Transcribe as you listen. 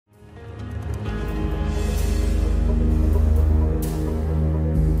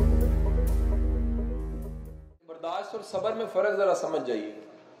اور صبر میں فرق ذرا سمجھ جائیے.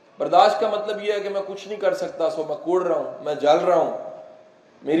 برداشت کا مطلب یہ ہے کہ میں کچھ نہیں کر سکتا سو میں کوڑ رہا ہوں, میں جل رہا ہوں,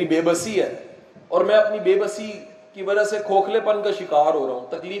 میری بے بسی ہے اور میں اپنی بے بسی کی وجہ سے کھوکھلے پن کا شکار ہو رہا ہوں,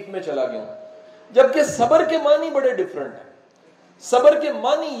 تکلیف میں چلا گیا ہوں. جبکہ صبر کے معنی بڑے ڈیفرنٹ ہیں. صبر کے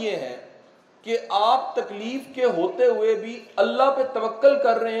معنی یہ ہے کہ آپ تکلیف کے ہوتے ہوئے بھی اللہ پہ توکل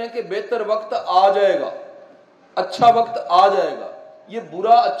کر رہے ہیں کہ بہتر وقت آ جائے گا, اچھا وقت آ جائے گا, یہ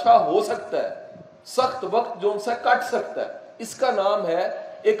برا اچھا ہو سکتا ہے, سخت وقت جو ان سے کٹ سکتا ہے. اس کا نام ہے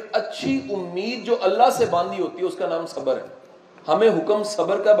ایک اچھی امید جو اللہ سے باندھی ہوتی ہے, اس کا نام صبر ہے. ہمیں حکم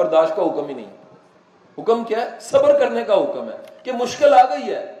صبر کا, برداشت کا حکم ہی نہیں. حکم کیا ہے؟ صبر کرنے کا حکم ہے کہ مشکل آ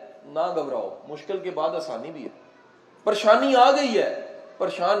گئی ہے نہ گھبراؤ, مشکل کے بعد آسانی بھی ہے. پریشانی آ گئی ہے,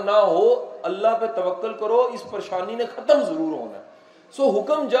 پریشان نہ ہو, اللہ پہ توکل کرو, اس پریشانی نے ختم ضرور ہونا ہے. سو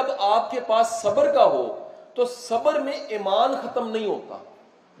حکم جب آپ کے پاس صبر کا ہو تو صبر میں ایمان ختم نہیں ہوتا,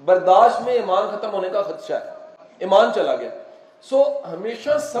 برداشت میں ایمان ختم ہونے کا خدشہ ہے, ایمان چلا گیا. سو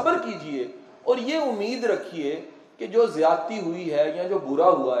ہمیشہ صبر کیجئے اور یہ امید رکھیے کہ جو زیادتی ہوئی ہے یا جو برا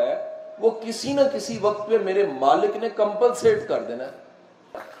ہوا ہے وہ کسی نہ کسی وقت پہ میرے مالک نے کمپنسیٹ کر دینا ہے.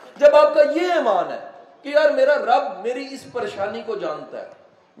 جب آپ کا یہ ایمان ہے کہ یار میرا رب میری اس پریشانی کو جانتا ہے,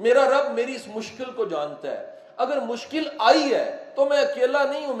 میرا رب میری اس مشکل کو جانتا ہے, اگر مشکل آئی ہے تو میں اکیلا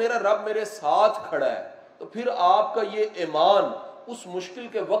نہیں ہوں, میرا رب میرے ساتھ کھڑا ہے, تو پھر آپ کا یہ ایمان اس مشکل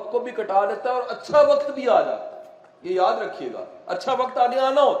کے وقت کو بھی کٹا دیتا ہے اور اچھا وقت بھی آ جاتا ہے. یہ یاد رکھیے گا, اچھا وقت آنے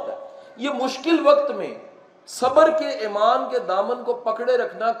آنا ہوتا ہے. یہ مشکل وقت میں صبر کے ایمان کے دامن کو پکڑے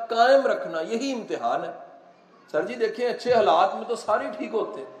رکھنا, قائم رکھنا, یہی امتحان ہے. سر جی دیکھیں اچھے حالات میں تو سارے ٹھیک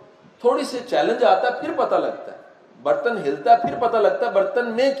ہوتے ہیں, تھوڑی سی چیلنج آتا ہے پھر پتہ لگتا ہے, برتن ہلتا ہے پھر پتہ لگتا ہے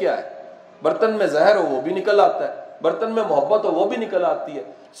برتن میں کیا ہے. برتن میں زہر ہو وہ بھی نکل آتا ہے, برتن میں محبت ہو وہ بھی نکل آتی ہے.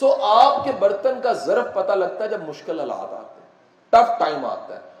 سو آپ کے برتن کا ظرف پتہ لگتا ہے جب مشکل حالات آتے ہیں, ٹف ٹائم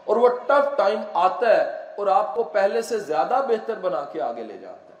آتا ہے, اور وہ ٹف ٹائم آتا ہے اور آپ کو پہلے سے زیادہ بہتر بنا کے آگے لے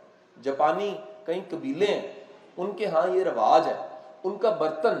جاتا ہے. جاپانی کئی قبیلے ہیں, ان کے ہاں یہ رواج ہے, ان کا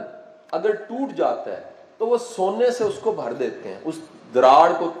برتن اگر ٹوٹ جاتا ہے تو وہ سونے سے اس کو بھر دیتے ہیں, اس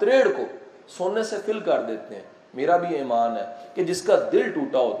دراڑ کو, تریڑ کو سونے سے فل کر دیتے ہیں. میرا بھی ایمان ہے کہ جس کا دل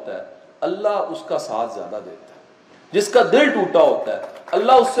ٹوٹا ہوتا ہے اللہ اس کا ساتھ زیادہ دیتا ہے. جس کا دل ٹوٹا ہوتا ہے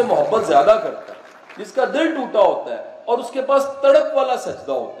اللہ اس سے محبت زیادہ کرتا ہے. جس کا دل ٹوٹا ہوتا ہے اور اس کے پاس تڑپ والا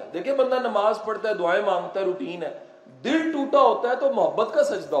سجدہ ہوتا ہے. دیکھیں بندہ نماز پڑھتا ہے, دعائیں مانگتا ہے, روٹین ہے, دل ٹوٹا ہوتا ہے تو محبت کا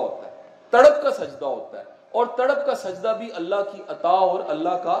سجدہ ہوتا ہے, تڑپ کا سجدہ ہوتا ہے, اور تڑپ کا سجدہ بھی اللہ کی عطا اور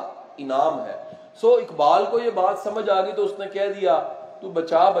اللہ کا انعام ہے. سو اقبال کو یہ بات سمجھ آ گئی تو اس نے کہہ دیا تو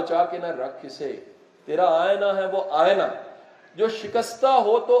بچا بچا کے نہ رکھ اسے, تیرا آئینہ ہے وہ آئینہ جو شکستہ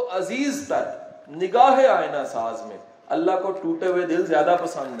ہو تو عزیز تر, نگاہ آئینہ ساز میں. اللہ کو ٹوٹے ہوئے دل زیادہ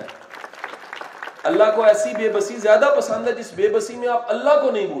پسند ہے, اللہ کو ایسی بے بسی زیادہ پسند ہے جس بے بسی میں آپ اللہ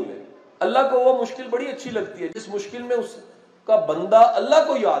کو نہیں بھولے. اللہ کو وہ مشکل بڑی اچھی لگتی ہے جس مشکل میں اس کا بندہ اللہ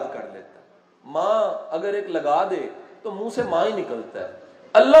کو یاد کر لیتا ہے. ماں اگر ایک لگا دے تو منہ سے ماں ہی نکلتا ہے,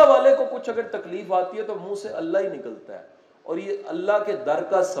 اللہ والے کو کچھ اگر تکلیف آتی ہے تو منہ سے اللہ ہی نکلتا ہے. اور یہ اللہ کے در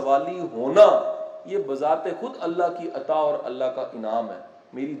کا سوالی ہونا یہ بذات خود اللہ کی عطا اور اللہ کا انعام ہے.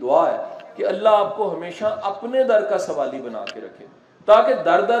 میری دعا ہے کہ اللہ آپ کو ہمیشہ اپنے در کا سوالی بنا کے رکھے تاکہ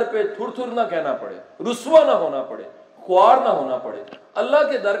در در پہ تھر تھر نہ کہنا پڑے, رسوا نہ ہونا پڑے, خوار نہ ہونا پڑے. اللہ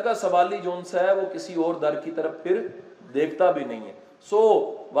کے در کا سوالی جو ان سے ہے وہ کسی اور در کی طرف پھر دیکھتا بھی نہیں ہے. سو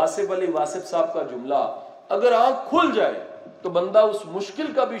واصف علی واصف صاحب کا جملہ اگر آنکھ کھل جائے تو بندہ اس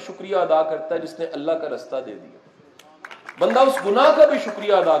مشکل کا بھی شکریہ ادا کرتا ہے جس نے اللہ کا رستہ دے دیا, بندہ اس گناہ کا بھی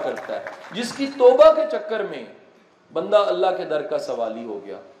شکریہ ادا کرتا ہے جس کی توبہ کے چکر میں بندہ اللہ کے در کا سوالی ہو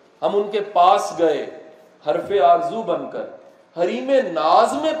گیا. ہم ان کے پاس گئے حرف آرزو بن کر, حریم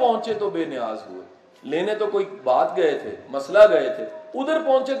ناز میں پہنچے تو بے نیاز ہوئے. لینے تو کوئی بات گئے تھے, مسئلہ گئے تھے, ادھر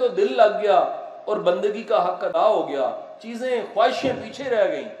پہنچے تو دل لگ گیا اور بندگی کا حق ادا ہو گیا, چیزیں خواہشیں پیچھے رہ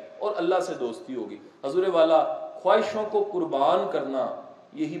گئیں اور اللہ سے دوستی ہوگی. حضور والا خواہشوں کو قربان کرنا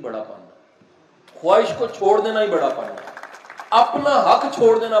یہی بڑا پن ہے, خواہش کو چھوڑ دینا ہی بڑا پن ہے, اپنا حق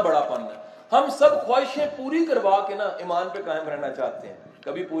چھوڑ دینا بڑا پن ہے. ہم سب خواہشیں پوری کروا کے نا ایمان پہ قائم رہنا چاہتے ہیں,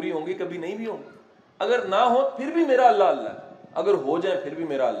 کبھی پوری ہوں گی کبھی نہیں بھی ہوں گی. اگر نہ ہو پھر بھی میرا اللہ اللہ ہے, اگر ہو جائے پھر بھی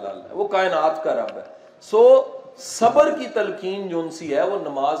میرا اللہ اللہ ہے, وہ کائنات کا رب ہے. سو صبر کی تلقین جو ان سی ہے وہ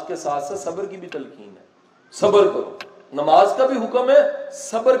نماز کے ساتھ ساتھ صبر کی بھی تلقین ہے. صبر کرو, نماز کا بھی حکم ہے,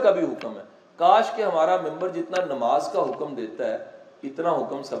 صبر کا بھی حکم ہے. کاش کہ ہمارا ممبر جتنا نماز کا حکم دیتا ہے اتنا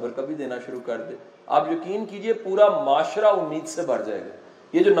حکم صبر کا بھی دینا شروع کر دے. آپ یقین کیجئے پورا معاشرہ امید سے بھر جائے گا.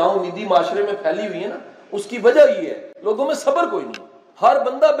 یہ جو نا امیدی معاشرے میں پھیلی ہوئی ہے نا, اس کی وجہ یہ ہے لوگوں میں صبر کوئی نہیں, ہر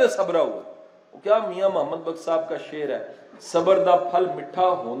بندہ بے صبرا ہوا. کیا میاں محمد بخش صاحب کا شعر ہے, صبر دا پھل مٹھا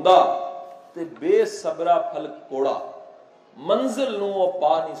ہوندا تے بے صبرا پھل کوڑا, منزل نو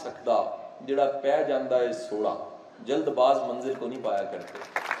پا نہیں سکتا جڑا پہ جاندا ہے سوڑا. جلد باز منزل کو نہیں پایا کرتے،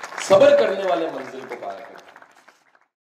 صبر کرنے والے منزل کو پایا کرتے۔